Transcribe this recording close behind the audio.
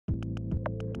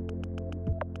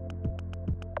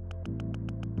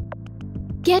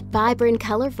Get vibrant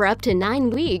color for up to 9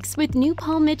 weeks with new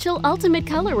Paul Mitchell Ultimate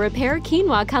Color Repair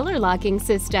Quinoa Color Locking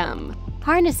System.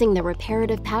 Harnessing the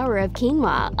reparative power of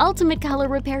quinoa, Ultimate Color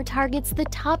Repair targets the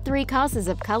top 3 causes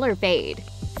of color fade: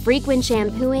 frequent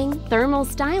shampooing, thermal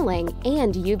styling,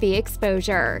 and UV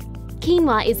exposure.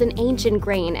 Quinoa is an ancient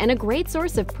grain and a great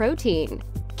source of protein.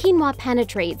 Quinoa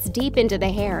penetrates deep into the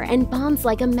hair and bonds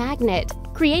like a magnet,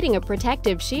 creating a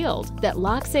protective shield that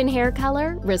locks in hair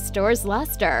color, restores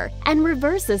luster, and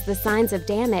reverses the signs of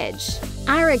damage.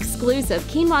 Our exclusive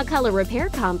Quinoa Color Repair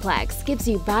Complex gives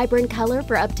you vibrant color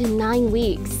for up to 9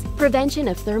 weeks, prevention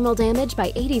of thermal damage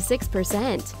by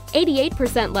 86%,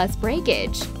 88% less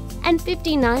breakage, and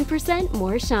 59%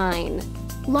 more shine.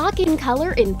 Lock in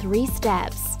color in 3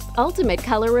 steps. Ultimate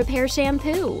Color Repair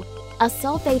Shampoo, a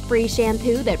sulfate-free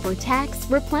shampoo that protects,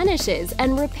 replenishes,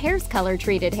 and repairs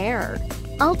color-treated hair.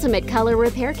 Ultimate Color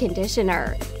Repair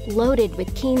Conditioner, loaded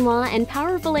with quinoa and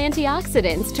powerful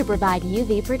antioxidants to provide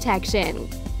UV protection.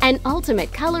 And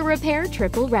Ultimate Color Repair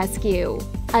Triple Rescue,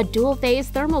 a dual-phase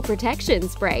thermal protection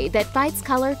spray that fights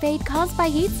color fade caused by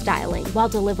heat styling while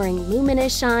delivering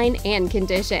luminous shine and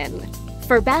condition.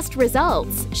 For best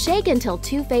results, shake until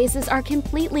 2 phases are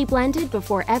completely blended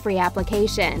before every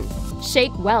application.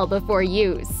 Shake well before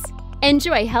use.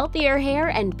 Enjoy healthier hair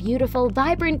and beautiful,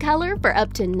 vibrant color for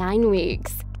up to 9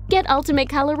 weeks. Get Ultimate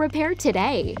Color Repair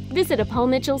today. Visit a Paul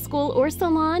Mitchell school or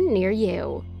salon near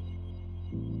you.